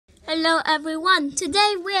Hello everyone.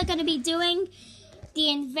 Today we are going to be doing the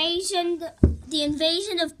invasion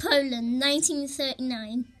of Poland,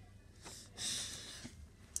 1939.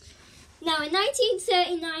 Now in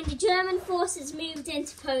 1939 the German forces moved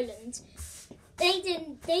into Poland. They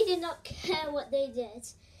did not care what they did.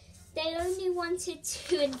 They only wanted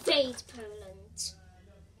to invade Poland.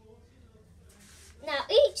 Now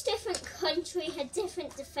each different country had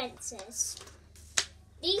different defences.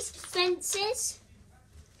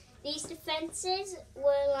 These defences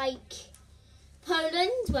were like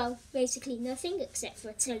Poland, well, basically nothing except for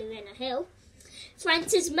artillery and a hill,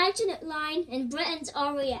 France's Maginot Line, and Britain's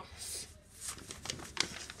RAF.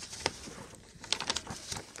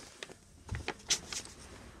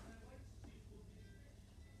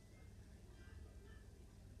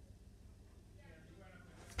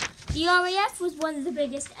 The RAF was one of the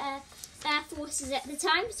biggest air forces at the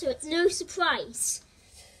time, so it's no surprise.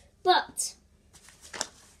 But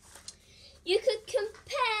you could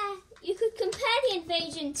compare the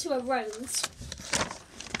invasion to a road.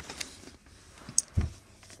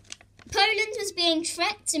 Poland was being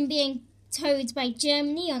tracked and being towed by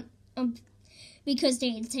Germany because they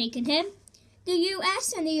had taken him. The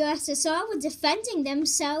US and the USSR were defending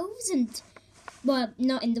themselves and were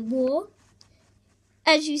not in the war.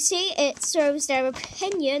 As you see, it shows their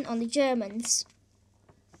opinion on the Germans.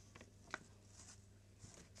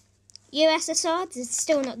 USSR is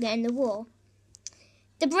still not getting the war.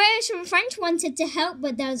 The British and French wanted to help,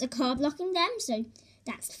 but there was a car blocking them, so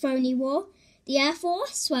that's the phony war. The Air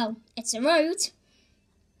Force, well, it's a road.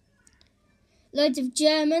 Loads of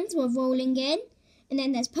Germans were rolling in, and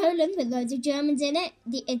then there's Poland with loads of Germans in it.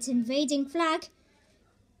 It's invading flag,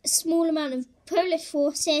 a small amount of Polish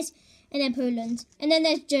forces, and then Poland. And then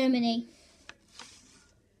there's Germany.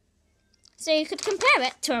 So you could compare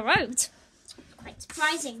it to a road. Quite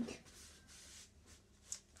surprising.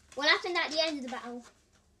 What happened at the end of the battle?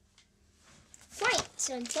 Quite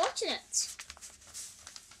unfortunate.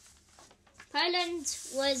 Poland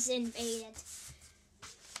was invaded.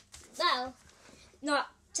 Well, not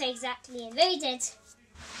exactly invaded.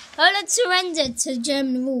 Poland surrendered to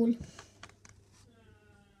German rule.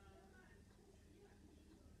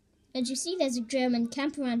 As you see, there's a German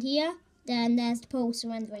camp around here. Then there's the Poles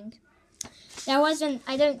surrendering.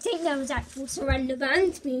 I don't think there was actual surrender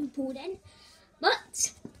bands being pulled in.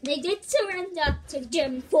 But they did surrender to the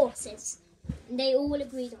German forces, and they all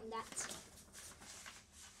agreed on that.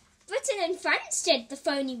 Britain and France did the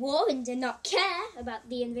phony war and did not care about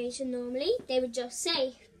the invasion normally. They were just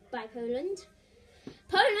saved by Poland.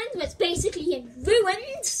 Poland was basically in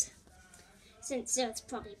ruins, since it was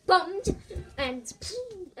probably bombed, and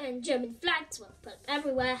German flags were put up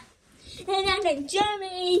everywhere. And then in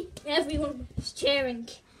Germany, everyone was cheering.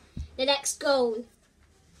 The next goal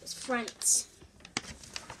was France.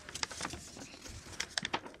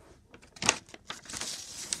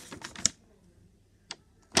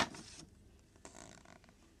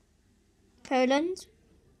 Poland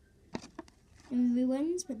in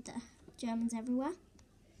ruins with the Germans everywhere.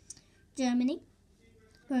 Germany,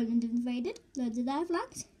 Poland invaded, loads of their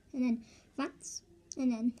flags, and then France,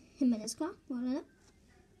 and then him and his car, and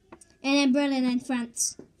then Britain and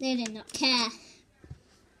France. They did not care.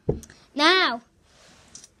 Now,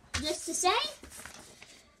 just to say,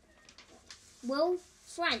 will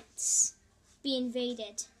France be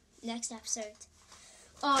invaded next episode?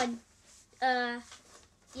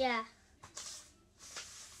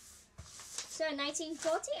 So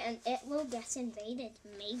 1940, and it will get invaded,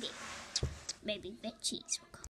 maybe. Maybe bit cheese will come.